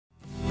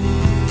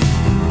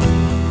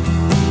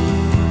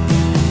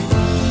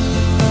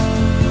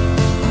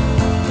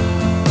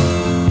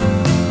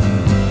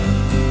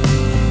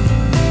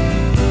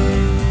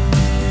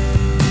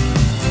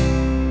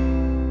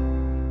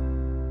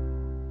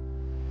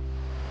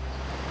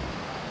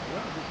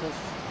because,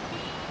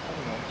 I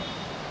don't know.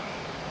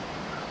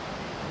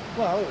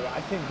 Well,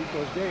 I think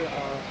because they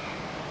are,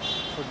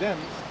 for them,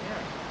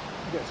 scared.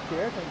 They're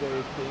scared and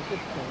they think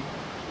it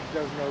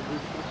does no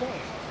good for the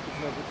cause. It's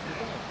no good for the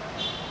cause.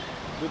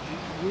 But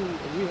we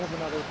have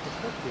another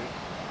perspective.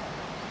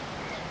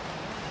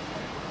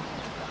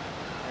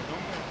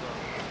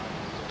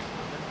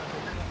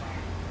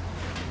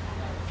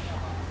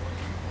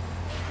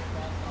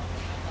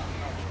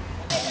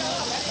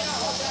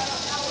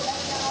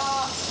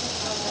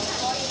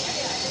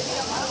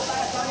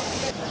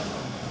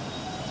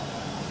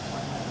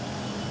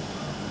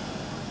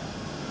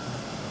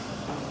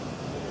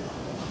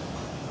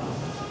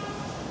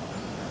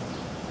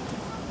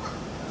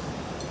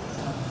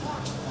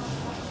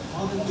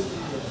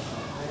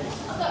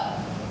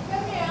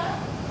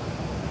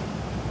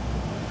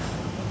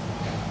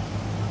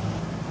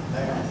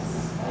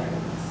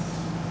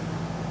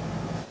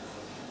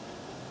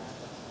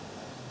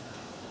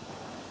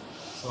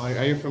 So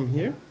are you from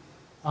here?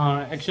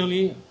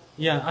 Actually,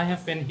 yeah, I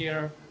have been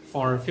here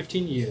for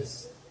 15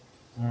 years.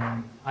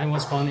 I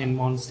was born in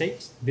Mon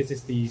State. This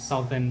is the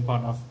southern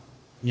part of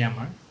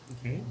Myanmar.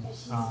 Okay.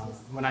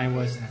 When I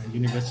was a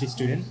university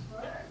student,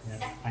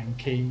 yeah, I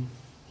came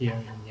here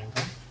in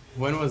Yangon.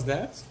 When was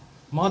that?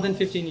 More than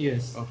 15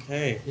 years.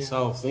 Okay, Yeah.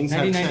 so things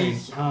have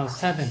changed.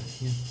 1997.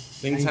 Yeah.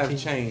 Things have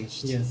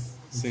changed Yes,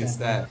 since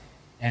exactly. that.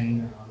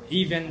 And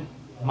even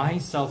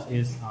myself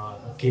is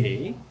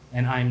gay,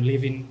 and I'm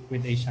living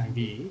with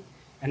HIV.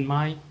 And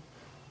my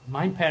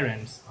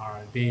parents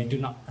they do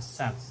not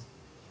accept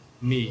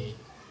me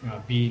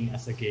being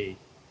as a gay.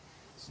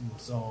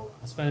 So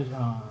especially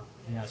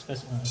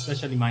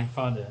my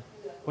father,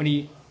 when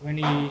he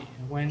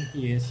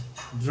is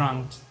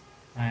drunk,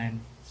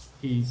 and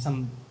he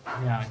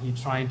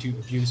tried to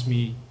abuse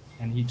me,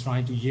 and he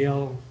tried to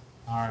yell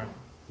or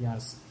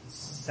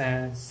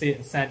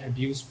said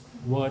abuse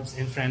words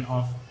in front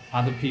of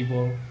other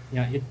people.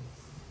 It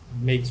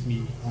makes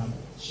me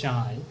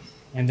shy,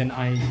 and then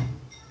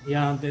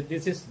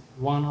this is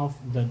one of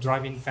the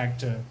driving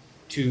factor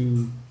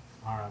to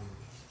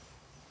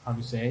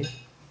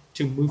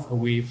to move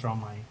away from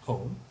my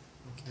home.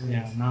 Okay.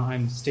 Yeah, now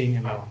I'm staying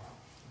alone.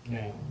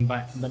 Yeah.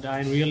 But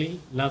I really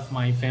love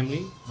my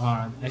family.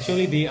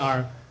 Actually, they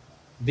are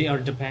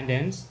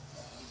dependent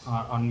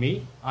on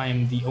me. I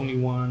am the only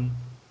one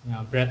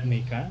bread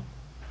maker,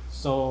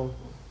 so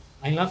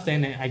I love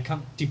them and I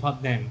can't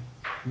depart them.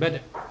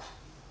 But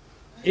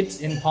it's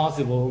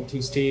impossible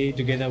to stay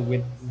together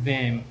with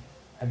them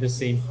at the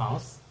same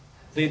house.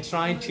 They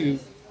try to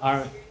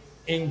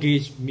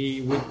engage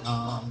me with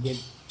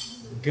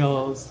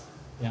girls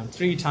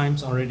 3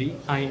 times already.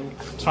 I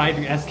tried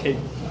to escape.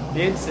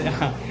 Yes,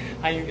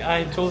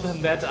 I told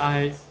them that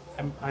I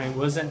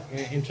wasn't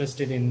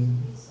interested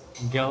in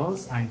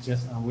girls. I'm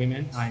just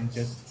women. I'm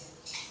just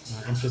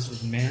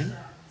interested in men.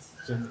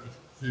 So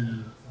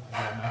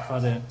my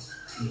father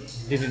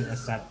didn't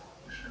accept.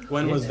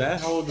 When was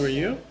that? How old were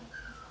you?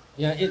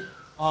 Yeah,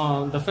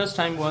 the first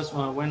time was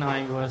when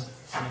I was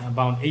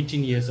about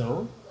 18 years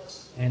old,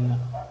 and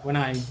when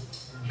I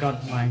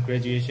got my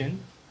graduation,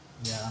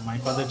 my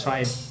father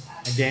tried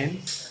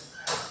again,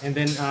 and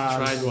then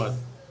Tried what?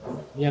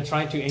 Yeah,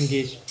 tried to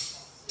engage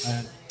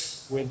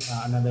with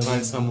another.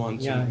 Find someone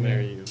to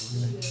marry you.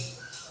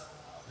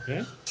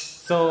 Okay,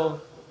 so.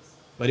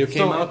 But you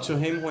came out to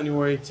him when you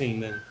were 18,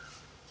 then.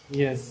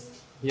 Yes.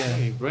 Yeah.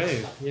 Hey,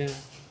 brave. Yeah.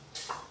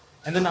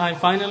 And then I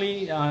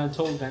finally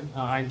told them.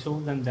 I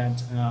told them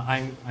that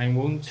I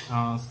won't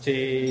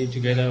stay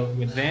together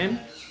with them,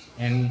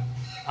 and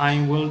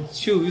I will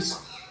choose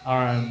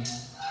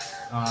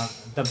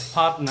the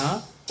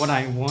partner what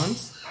I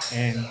want,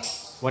 and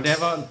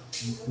whatever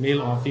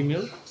male or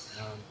female.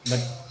 But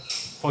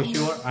for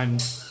sure, I'm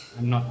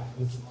not.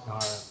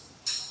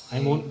 I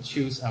won't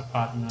choose a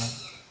partner,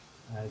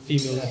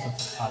 female as a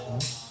partner.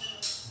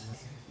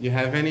 You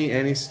have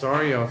any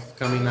story of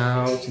coming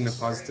out in a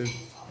positive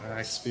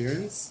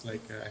experience,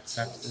 like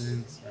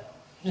acceptance,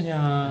 or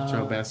to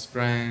your best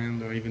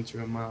friend, or even to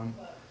your mom?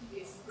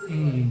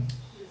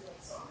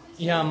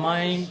 Yeah,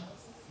 my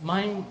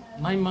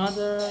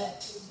mother,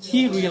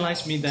 he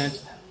realized me that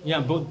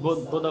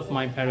both of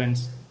my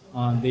parents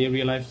they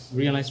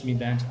realized me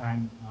that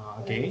I'm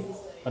gay,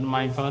 but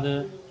my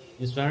father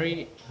is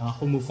very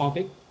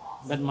homophobic,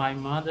 but my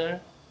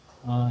mother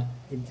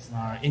is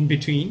in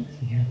between.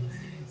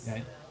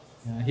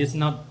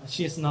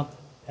 She is not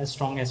as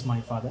strong as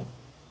my father,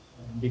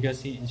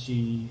 because I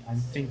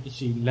think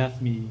she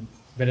loved me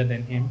better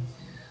than him.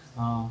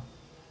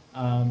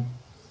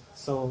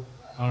 So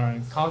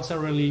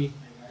culturally,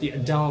 the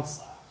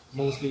adults,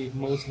 mostly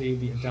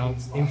the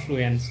adults,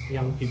 influence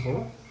young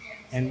people,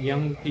 and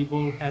young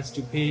people has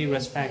to pay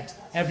respect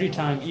every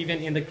time, even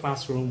in the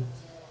classroom.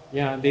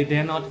 They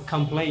dare not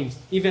complain.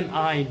 Even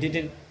I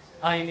didn't.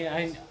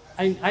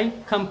 I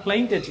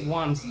complained it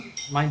once,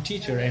 my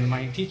teacher, and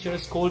my teacher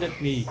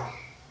scolded me.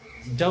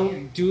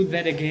 Don't do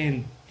that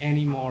again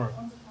anymore.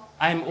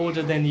 I'm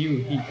older than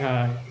you,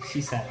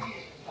 she said.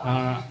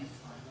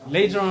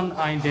 Later on,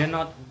 I dare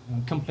not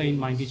complain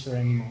my teacher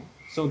anymore.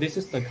 So this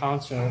is the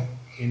culture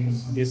in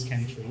this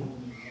country.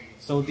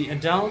 So the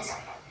adults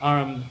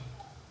are,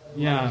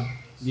 the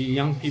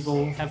young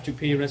people have to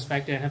pay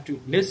respect and have to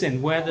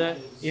listen whether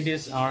it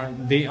is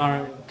they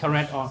are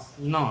correct or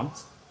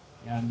not.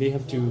 Yeah, they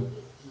have to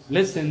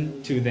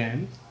listen to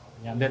them.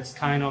 Yeah, that's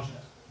kind of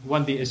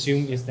what they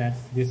assume is that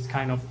this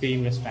kind of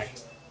paying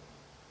respect.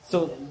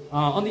 So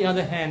on the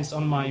other hand,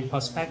 on my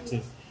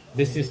perspective,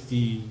 this is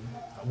the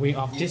way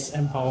of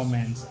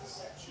disempowerment,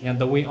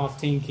 the way of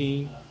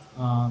thinking,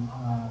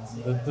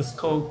 the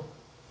scope,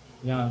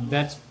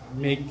 that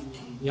make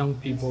young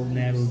people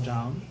narrow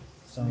down.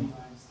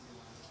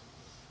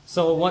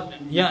 So what?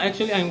 Yeah,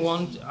 actually,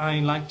 I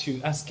like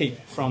to escape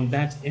from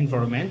that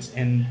environment,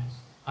 and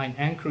I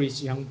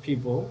encourage young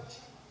people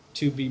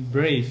to be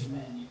brave,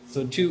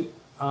 so to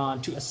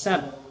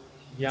accept,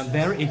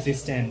 their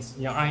existence.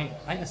 I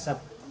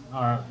accept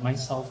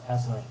myself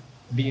as a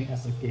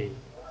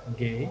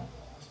gay.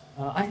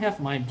 I have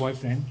my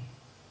boyfriend,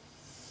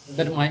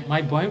 but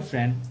my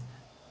boyfriend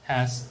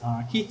has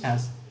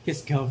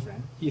his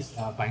girlfriend. He's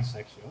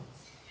bisexual,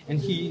 and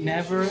he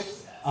never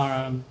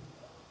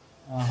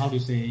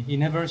he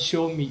never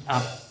showed me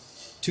up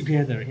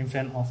together in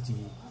front of the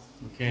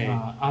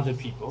other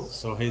people.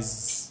 So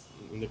he's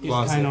in the He's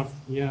closet. kind of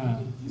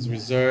He's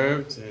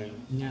reserved.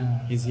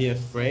 And is he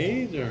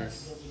afraid, or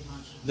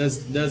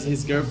does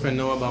his girlfriend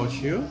know about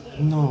you?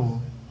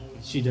 No,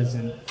 she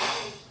doesn't.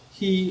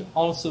 He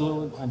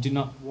also do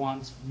not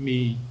want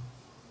me.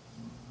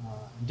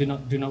 Do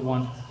not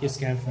want his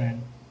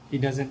girlfriend. He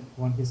doesn't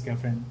want his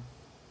girlfriend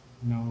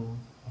know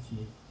of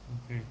me.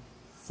 Okay.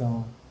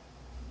 So.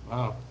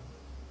 Wow.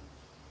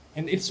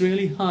 And it's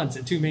really hard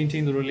to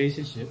maintain the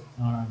relationship.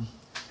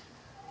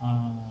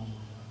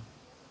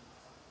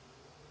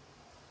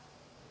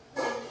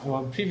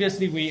 Well,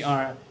 previously we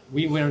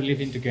were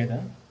living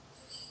together,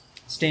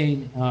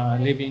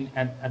 living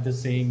at the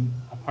same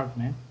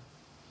apartment,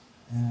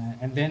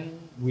 and then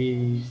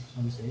we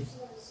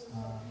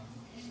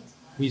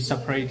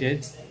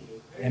separated,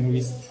 and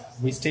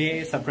we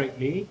stay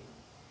separately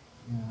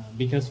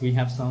because we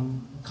have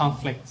some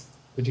conflict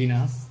between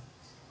us,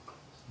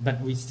 but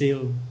we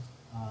still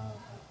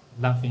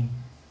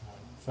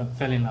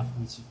fell in love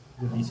with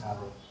each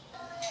other.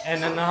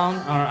 And now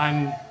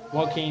I'm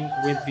working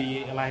with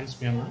the Alliance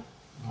Myanmar.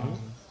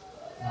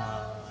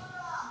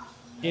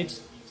 It's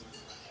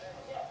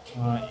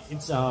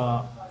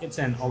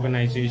an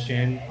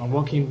organization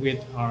working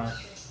with our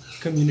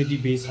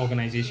community-based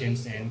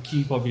organizations and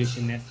key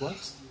population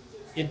networks.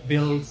 It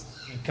builds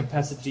their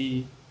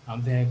capacity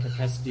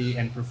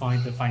and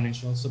provide the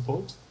financial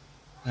support.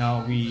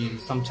 We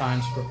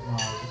sometimes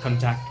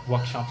conduct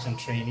workshops and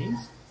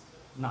trainings.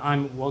 Now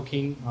I'm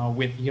working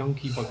with young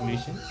key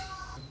populations.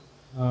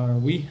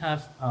 We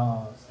have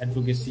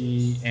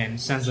advocacy and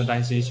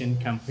sensitization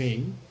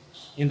campaign.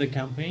 In the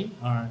campaign,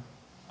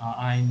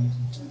 I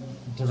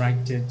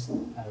directed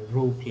a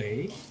role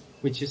play,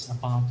 which is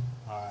about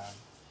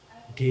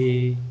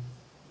gay,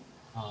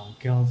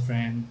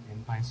 girlfriend,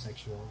 and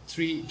bisexual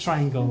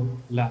triangle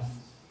love.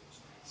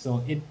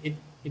 So it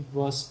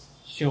was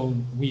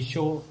shown. We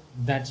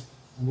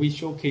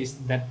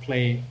showcased that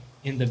play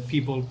in the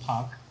People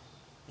Park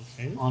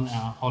on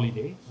a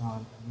holiday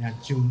on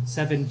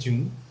 7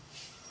 June.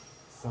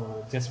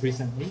 So just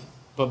recently.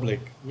 Public.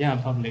 Yeah,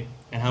 public.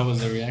 And how was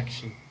the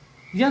reaction?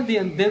 Yeah,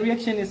 the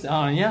reaction is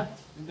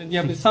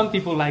but some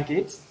people like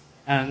it,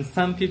 and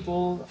some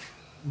people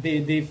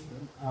we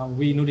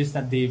noticed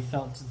that they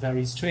felt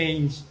very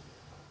strange.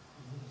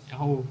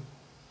 How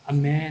a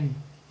man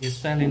is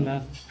fell in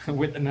love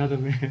with another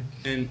man.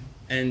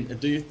 And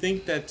do you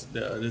think that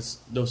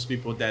those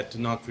people that do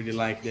not really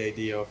like the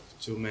idea of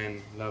two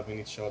men loving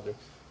each other,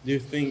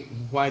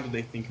 why do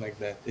they think like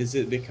that? Is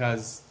it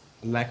because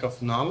lack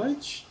of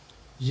knowledge?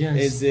 Yes.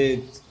 Is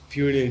it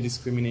purely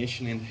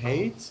discrimination and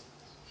hate?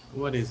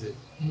 What is it?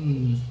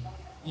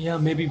 Yeah,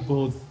 maybe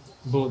both.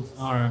 Both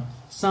are.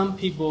 Some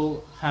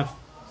people have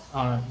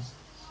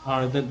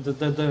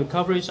the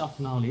coverage of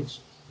knowledge.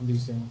 What do you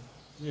say?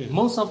 Yeah.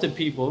 Most of the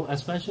people,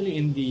 especially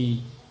in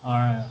the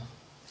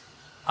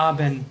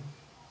urban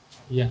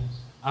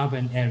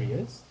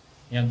areas,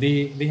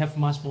 they have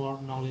much more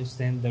knowledge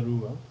than the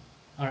rural.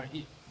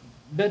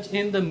 But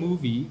in the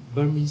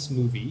Burmese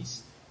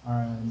movies,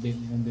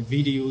 the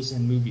videos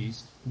and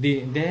movies,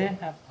 they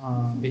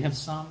have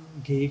some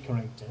gay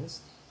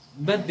characters,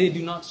 but they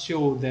do not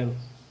show the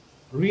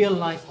real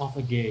life of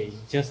a gay,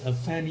 just a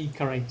funny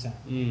character.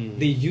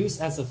 They use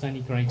as a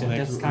funny character. Like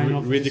that's kind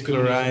of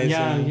ridicularized.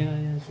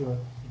 Yeah, sure.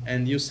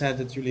 And you said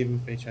that you live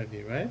with HIV,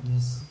 right?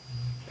 Yes.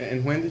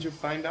 And when did you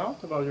find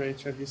out about your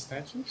HIV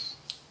status?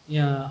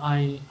 Yeah,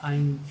 I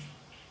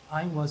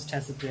was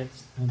tested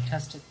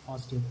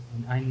positive,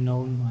 and I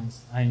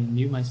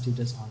knew my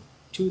status on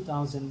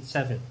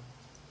 2007.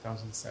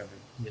 2007.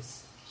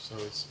 Yes. So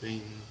it's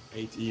been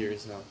 8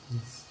 years now.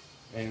 Yes.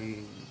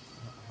 And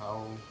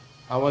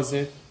how was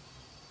it?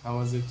 How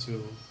was it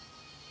to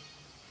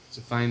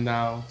find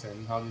out,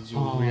 and how did you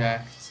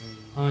react?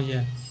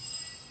 Yeah.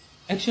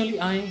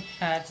 Actually, I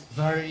had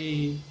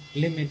very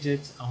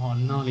limited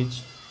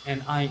knowledge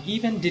and I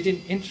even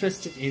didn't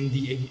interested in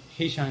the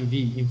HIV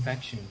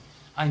infection.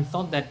 I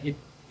thought that it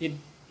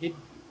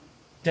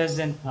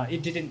doesn't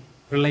it didn't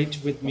relate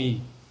with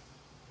me.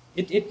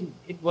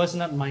 It was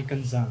not my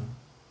concern.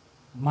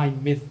 My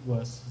myth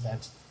was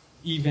that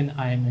even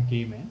I am a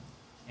gay man,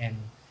 and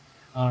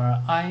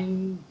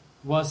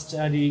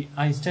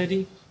I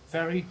study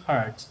very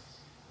hard.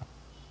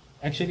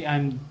 Actually,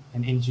 I'm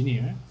an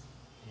engineer,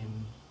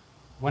 and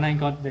when I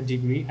got the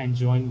degree, I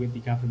joined with the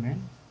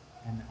government,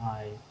 and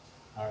I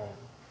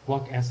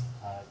work as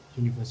a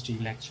university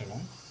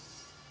lecturer.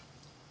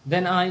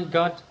 Then I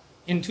got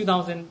in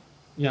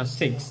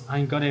 2006,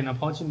 I got an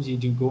opportunity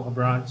to go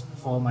abroad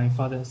for my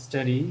further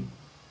study,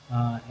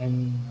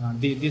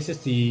 this is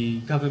the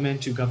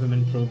government to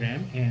government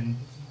program, and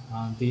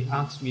they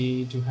asked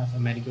me to have a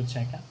medical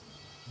checkup.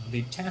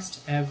 They test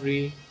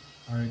every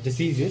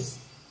diseases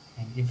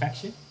and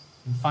infection,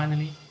 and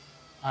finally,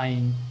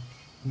 I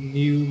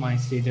knew my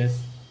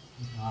status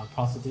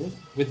positive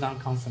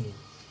without counseling,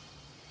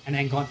 and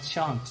I got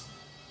shocked.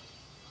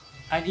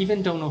 I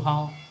even don't know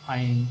how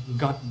I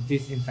got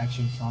this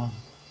infection from.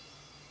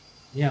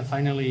 Yeah,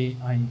 finally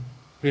I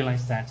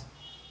realized that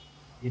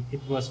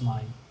it was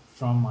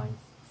from my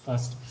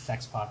first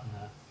sex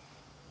partner.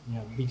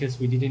 Yeah, because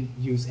we didn't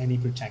use any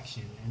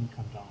protection, any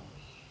condom.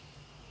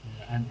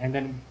 Yeah, and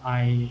then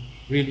I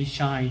really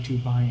shy to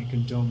buy a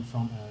condom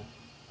from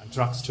a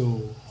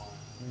drugstore or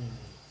a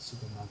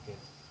supermarket,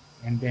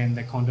 and then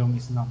the condom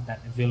is not that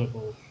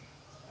available,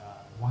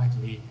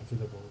 widely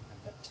available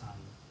at that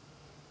time.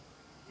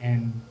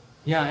 And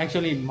yeah,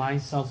 actually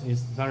myself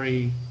is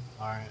very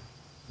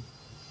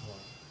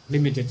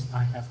limited.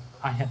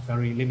 I had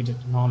very limited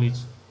knowledge,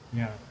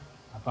 yeah,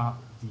 about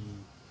the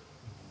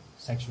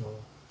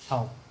sexual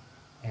health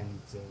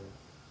and how do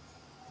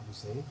you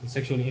say the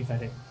sexually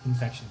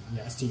infection,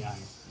 yeah, STI,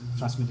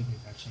 transmitted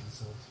infection.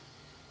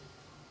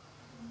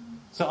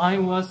 So I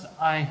was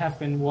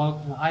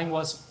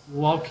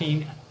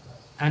walking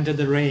under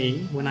the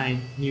rain when I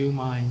knew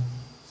my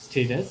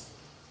status.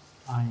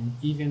 I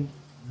even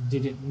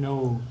didn't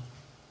know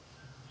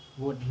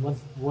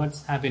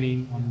what's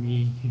happening on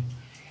me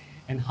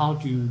and how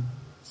to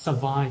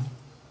survive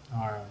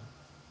or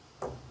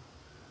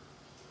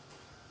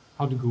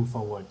how to go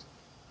forward.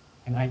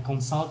 And I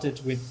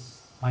consulted with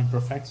my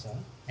professor,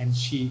 and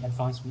she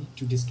advised me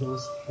to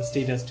disclose the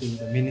status to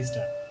the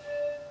minister.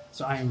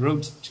 So I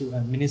wrote to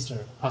a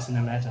minister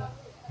personal letter,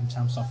 in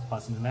terms of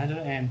personal letter,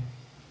 and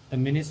the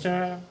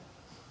minister,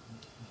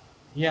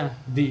 yeah,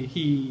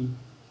 he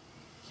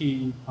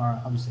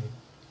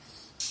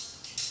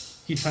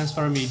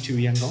transferred me to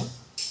Yangon.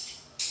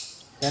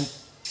 Then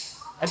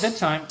at that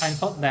time, I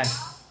thought that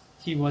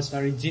he was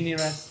very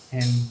generous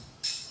and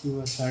he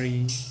was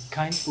very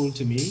kindful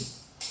to me.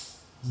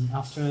 And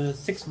after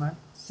 6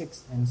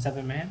 and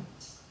 7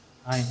 months,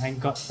 I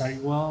got very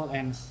well,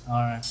 and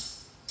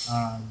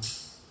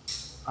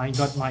I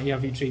got my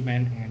ARV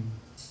treatment, and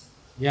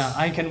yeah,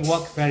 I can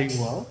walk very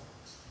well.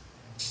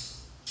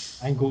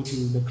 I go to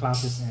the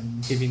classes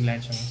and giving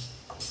lectures.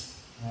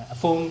 A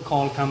phone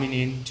call coming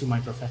in to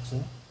my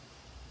professor.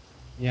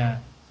 Yeah,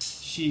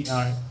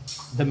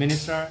 the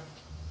minister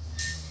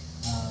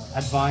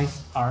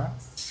advised her,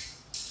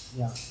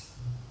 yeah,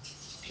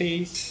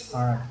 please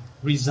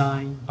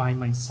resign by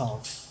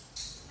myself.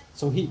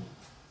 So he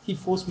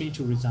forced me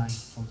to resign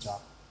from job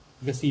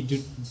because he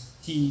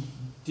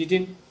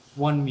didn't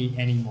want me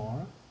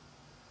anymore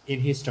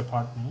in his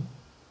department.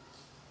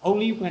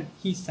 Only when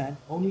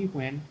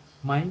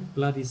my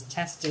blood is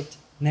tested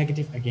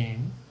negative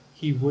again,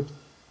 he would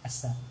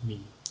accept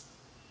me.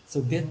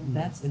 So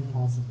that's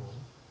impossible.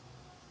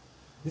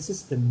 This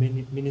is the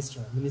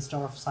Minister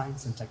of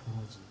Science and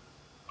Technology.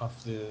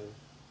 Of the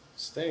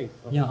state?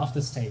 Of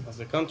the state. Of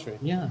the country?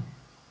 Yeah.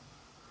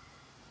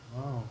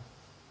 Wow.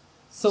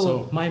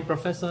 So my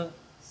professor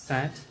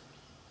said,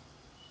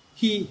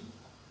 she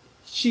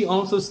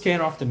also scared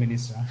of the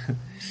minister.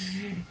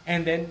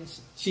 And then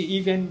she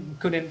even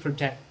couldn't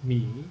protect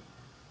me.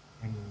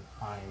 And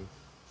I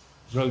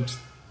wrote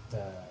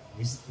the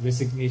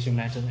resignation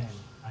letter and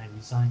I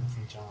resigned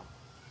from job.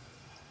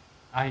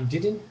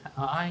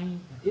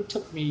 It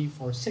took me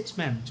for 6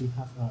 months to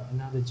have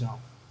another job.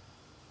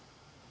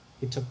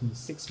 It took me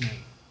 6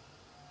 months.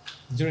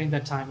 During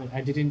that time, I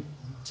didn't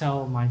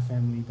tell my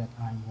family that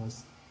I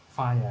was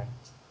fired.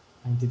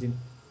 I didn't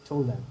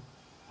tell them.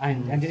 I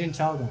didn't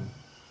tell them.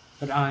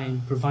 But I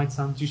provide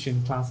some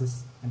tuition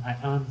classes and I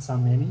earned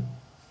some money.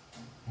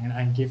 And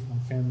I give my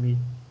family,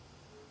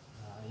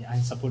 I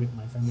supported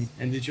my family.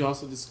 And did you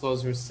also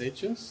disclose your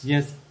status?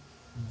 Yes.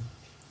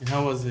 And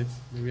how was it,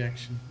 the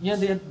reaction? Yeah,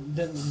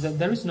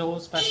 there is no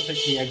specific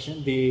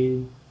reaction.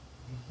 They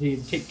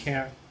take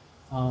care.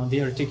 They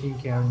are taking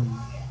care of me.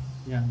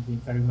 Yeah, they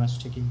very much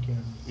taking care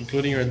of me.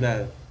 Including your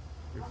dad,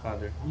 your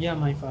father? Yeah,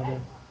 my father.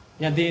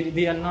 Yeah,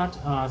 they are not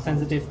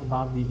sensitive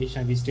about the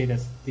HIV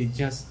status. They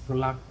just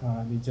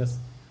reluctant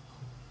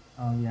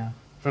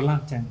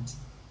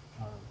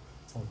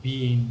for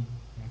being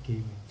a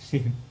gay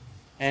man.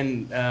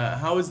 And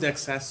how is the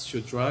access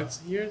to drugs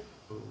here?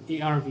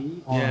 ARV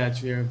or Yeah,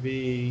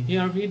 GRV.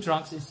 ARV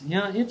drugs is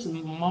it's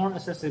more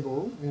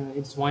accessible.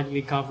 It's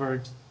widely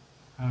covered.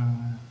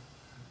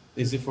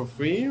 Is it for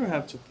free or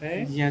have to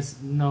pay? Yes,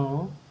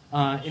 no.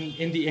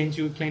 In the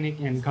NGO clinic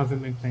and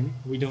government clinic,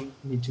 we don't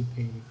need to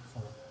pay for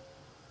it.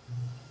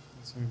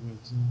 That's very good.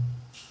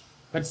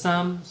 But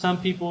some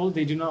people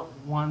they do not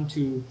want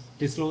to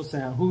disclose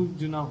who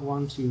do not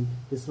want to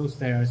disclose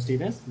their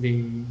status.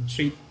 They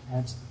treat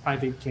at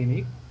private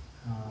clinic,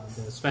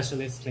 the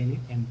specialist clinic,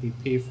 and they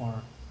pay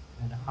for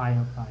at a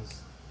higher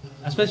price.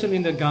 Especially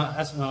in the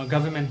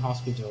government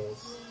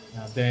hospitals,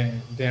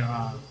 there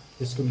are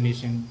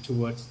discrimination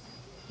towards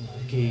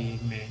gay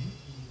men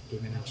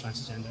and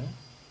transgender.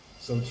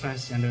 So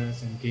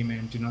transgenders and gay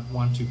men do not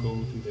want to go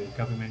to the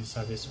government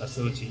service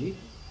facility.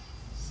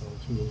 So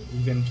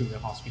even to the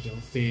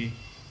hospitals, they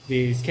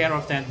scared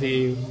of that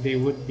they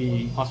would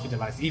be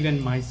hospitalized.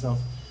 Even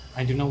myself,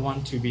 I do not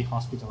want to be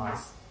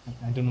hospitalized.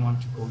 I don't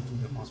want to go to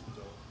the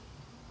hospital.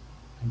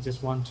 I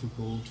just want to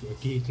go to a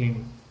gay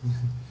clinic.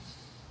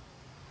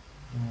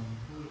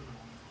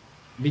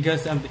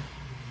 Because the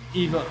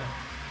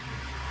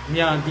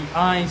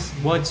eyes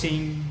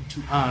watching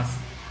to us,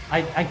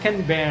 I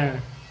can't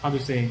bear how to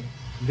say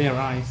their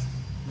eyes,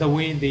 the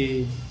way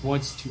they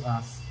watch to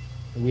us,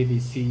 the way they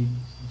see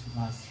to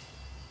us.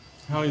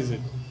 How is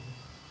it?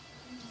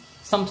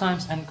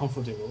 Sometimes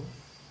uncomfortable,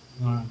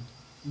 but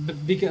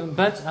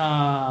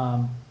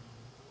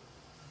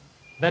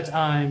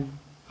I'm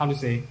how to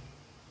say,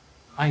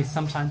 I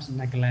sometimes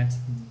neglect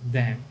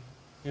them.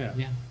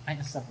 Yeah. I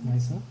accept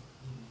myself,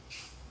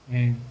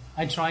 and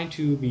I try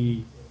to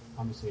be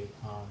how to say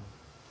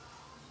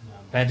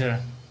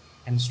better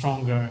and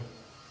stronger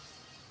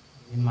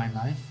in my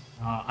life.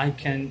 I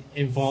can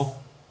involve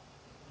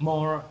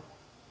more.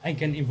 I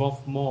can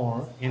involve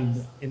more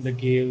in the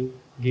gay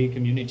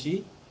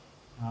community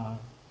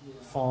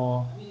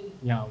for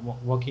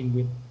working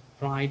with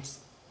rights,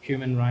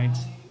 human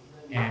rights,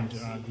 and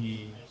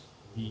the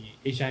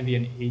HIV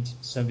and AIDS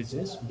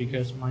services,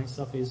 because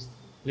myself is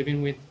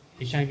living with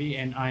HIV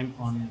and I'm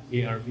on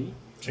ARV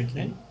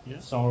treatment. Yeah.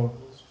 So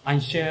I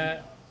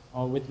share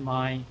with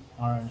my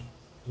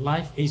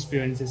life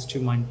experiences to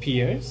my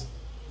peers,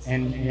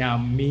 and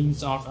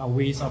means of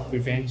ways of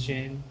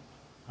prevention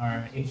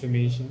or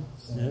information.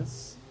 So.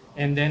 Yes.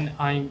 And then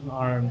I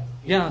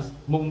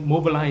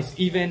mobilize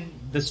even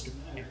the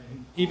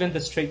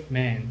straight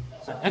men.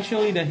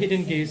 Actually, the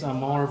hidden gays are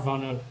more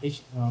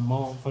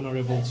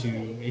vulnerable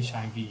to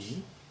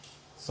HIV,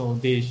 so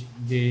they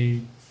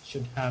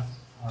should have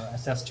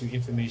access to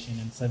information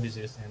and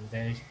services, and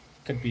there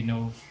could be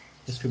no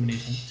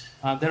discrimination.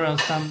 There are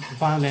some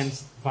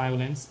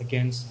violence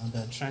against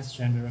the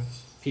transgender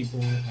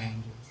people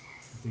and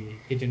the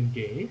hidden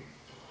gay.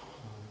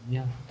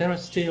 There are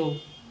still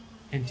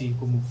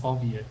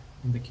anti-homophobia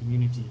in the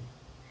community.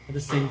 At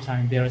the same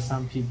time, there are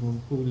some people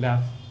who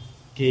love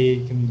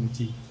gay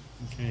community.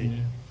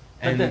 Okay.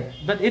 Yeah.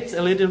 But it's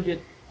a little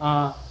bit.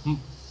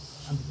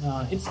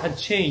 It's a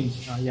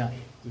change.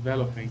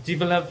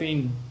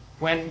 Developing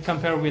when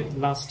compared with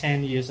last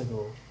 10 years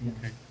ago.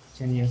 Okay.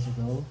 10 years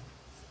ago.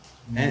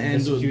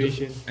 And the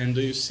situation.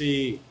 Do you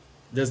see?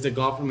 Does the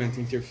government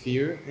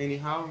interfere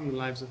anyhow in the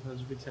lives of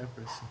LGBTI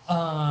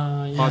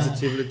persons?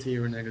 Positively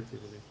or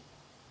negatively?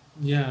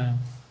 Yeah.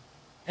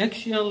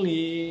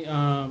 Actually,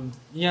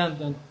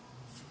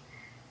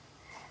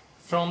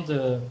 from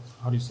the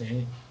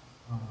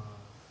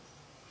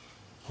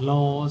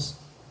laws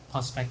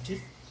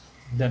perspective,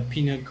 the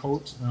Penal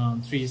Code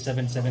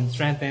 377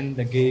 threaten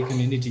the gay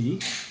community.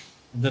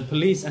 The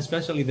police,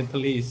 especially the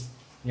police,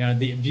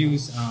 they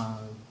abuse their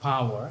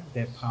power,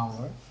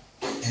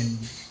 and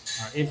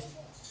if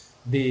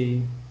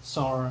they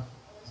saw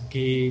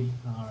gay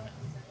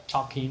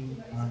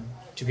talking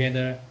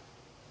together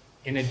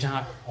in a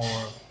dark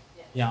or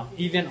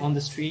even on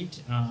the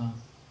street,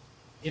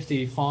 if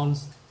they found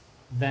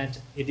that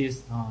it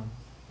is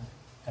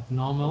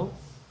abnormal,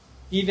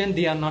 even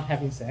they are not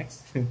having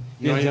sex,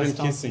 not even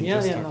kissing,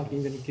 not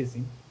even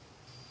kissing,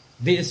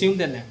 they assume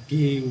that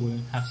gay will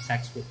have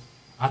sex with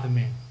other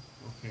men.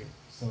 Okay.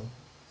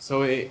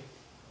 So it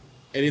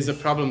is a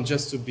problem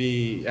just to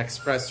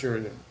express your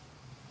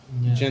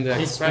gender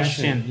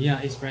expression.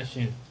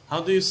 Expression.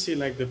 How do you see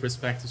the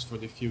perspectives for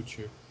the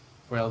future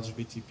for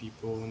LGBT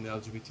people and the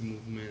LGBT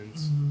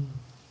movement?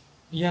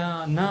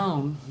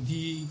 Now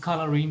the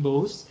color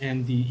rainbows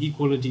and the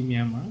equality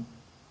Myanmar,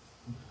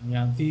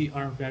 they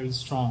are very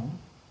strong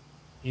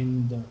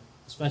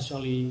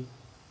especially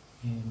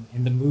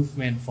in the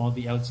movement for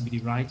the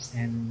LGBT rights,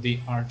 and they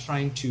are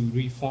trying to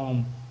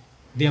reform.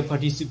 They are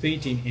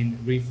participating in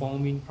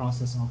reforming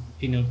process of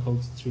Penal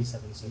Code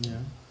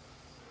 377.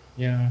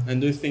 Yeah.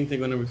 And do you think they're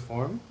going to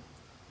reform?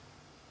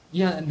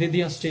 Yeah,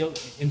 they are still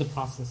in the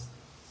process.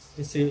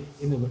 They still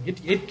in the work.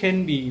 It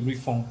can be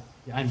reformed.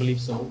 Yeah, I believe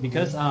so,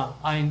 because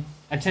I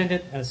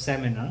attended a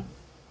seminar.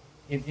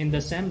 In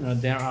the seminar,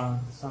 there are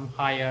some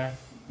higher,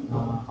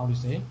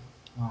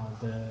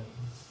 the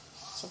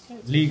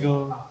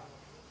legal,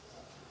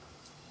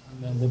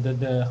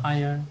 the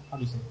higher,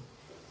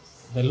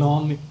 the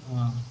law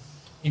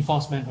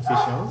enforcement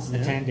officials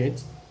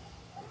attended.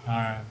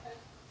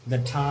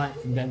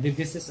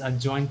 This is a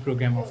joint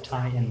program of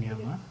Thai and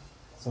Myanmar.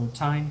 So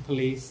Thai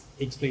police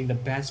explain the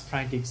best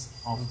practice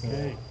of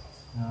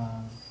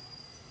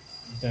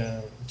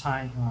the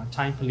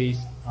Thai police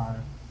are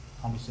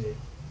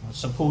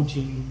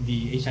supporting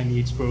the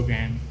HIV/AIDS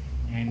program,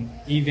 and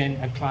even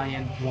a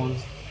client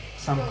wants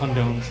some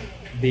condoms,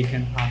 they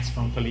can ask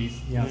from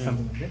police,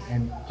 something like that,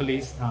 and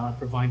police are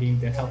providing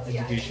the health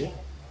education.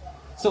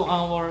 So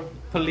our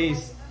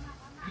police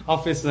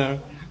officer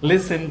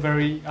listened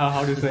very,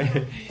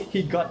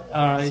 he got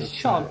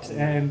shocked,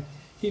 and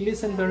he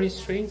listened very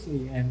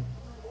strangely, and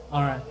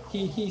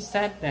he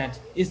said that,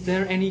 is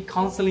there any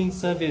counseling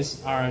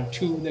service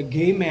to the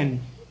gay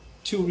men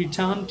to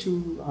return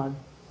to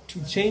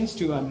change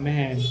to a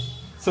man?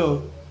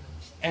 So,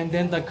 and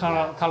then the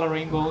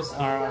coloring goes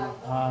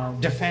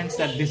defense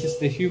that this is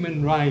the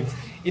human right,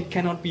 it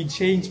cannot be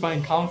changed by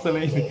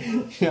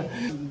counseling.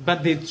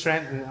 But they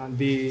threaten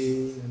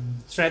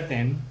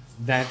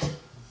that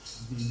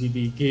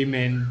the gay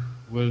men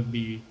will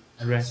be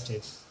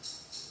arrested.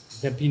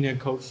 The Penal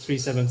Code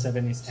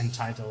 377 is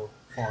entitled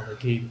for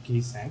the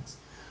gay sex.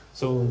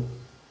 So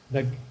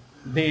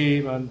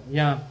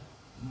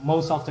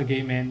most of the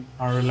gay men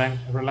are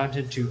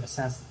reluctant to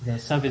access the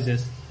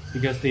services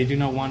because they do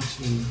not want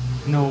to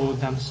know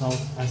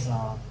themselves as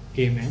a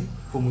gay man,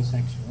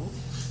 homosexual,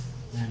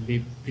 and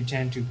they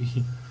pretend to be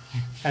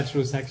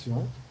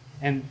heterosexual.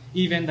 And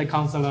even the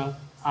counselor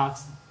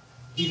asks,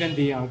 even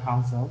they are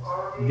counseled,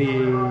 they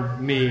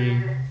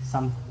may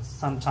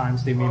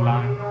sometimes they may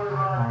lie,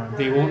 or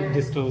they won't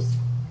disclose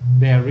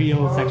their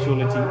real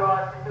sexuality.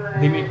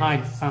 They may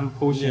hide some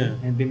portion,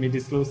 and they may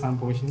disclose some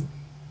portion.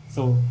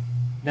 So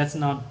that's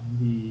not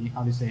the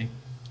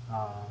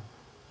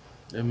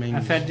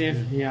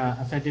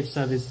effective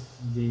service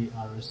they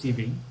are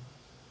receiving.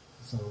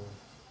 So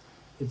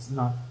it's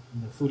not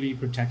the fully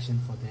protection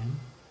for them.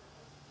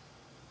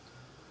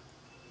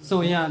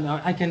 So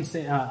I can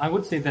say I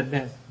would say that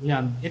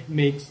it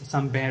makes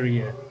some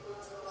barrier,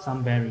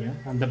 and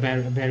the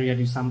barrier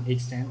to some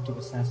extent to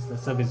access the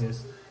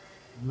services.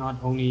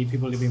 Not only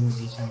people living with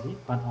HIV,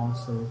 but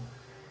also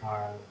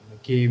the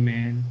gay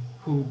men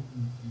who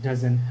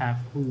doesn't have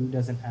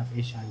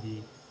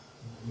HIV,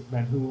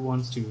 but who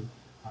wants to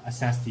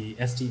access the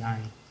STI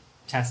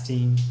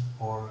testing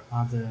or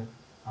other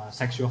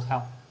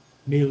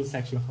male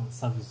sexual health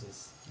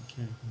services.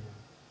 Okay.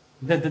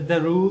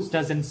 The rules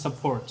doesn't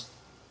support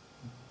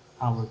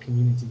our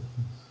community.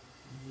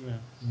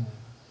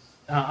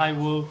 I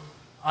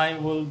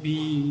will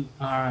be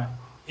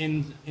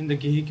in the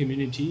gay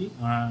community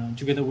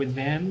together with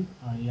them.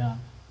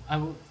 I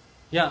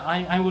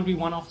will be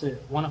one of the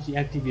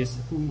activists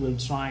who will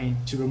try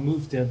to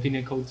remove the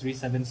Penal Code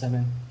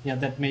 377.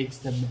 That makes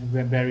the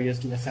barriers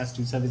to access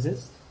to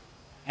services,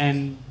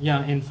 and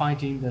in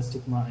fighting the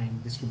stigma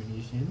and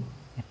discrimination.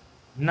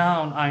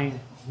 Now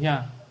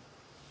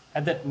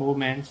at that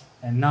moment,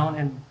 and now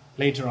and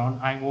later on,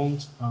 I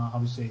won't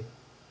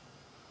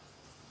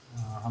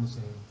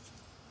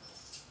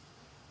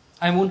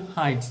I won't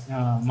hide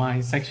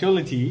my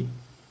sexuality,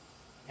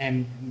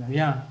 and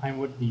I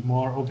would be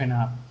more open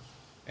up.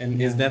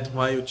 And is that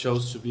why you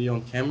chose to be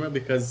on camera?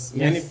 Because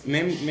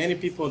many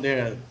people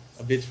there are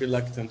a bit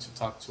reluctant to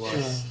talk to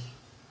us.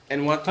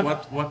 And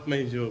what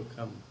made you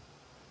come?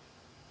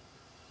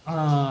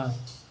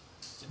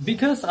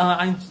 Because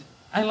I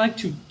like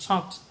to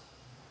talk.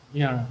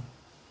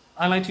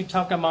 I like to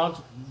talk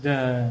about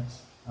the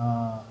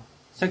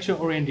sexual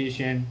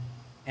orientation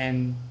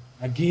and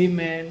a gay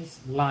man's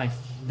life,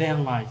 their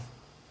life,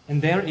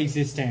 and their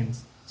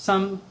existence.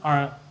 Some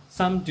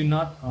do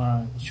not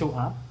show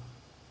up,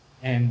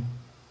 and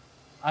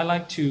I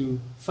like to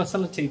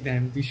facilitate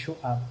them to show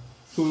up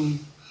who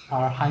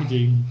are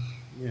hiding.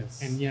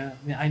 Yes. And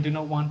I do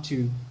not want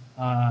to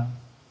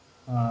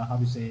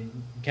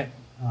get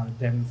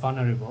them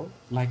vulnerable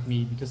like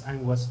me, because I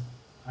was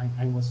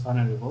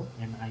vulnerable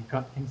and I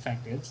got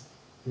infected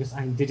because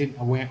I didn't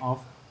aware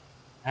of,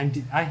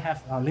 and I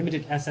have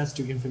limited access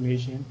to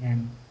information,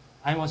 and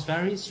I was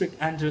very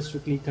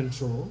strictly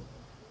controlled.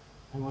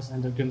 I was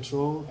under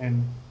control,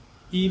 and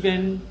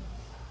even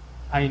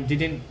I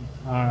didn't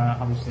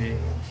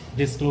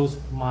disclose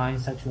my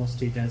sexual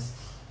status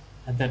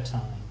at that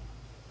time.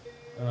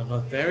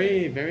 But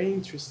very, very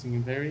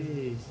interesting.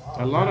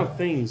 A lot of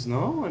things,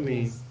 no? I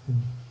mean,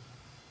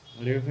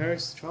 you're very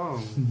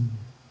strong.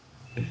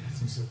 I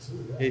think so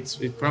too,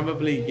 yeah. It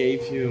probably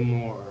gave you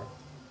more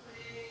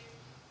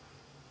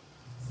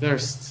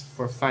thirst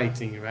for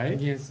fighting, right?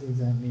 Yes,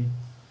 exactly.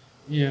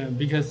 Yeah,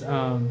 because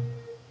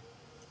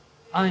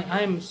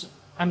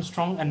I'm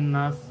strong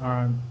enough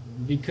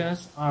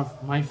because of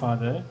my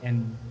father,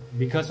 and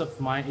because of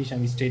my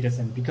HIV status,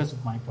 and because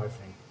of my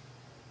boyfriend.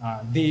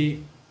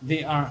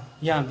 They are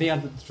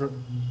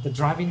the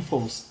driving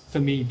force for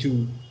me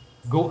to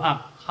go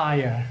up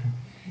higher.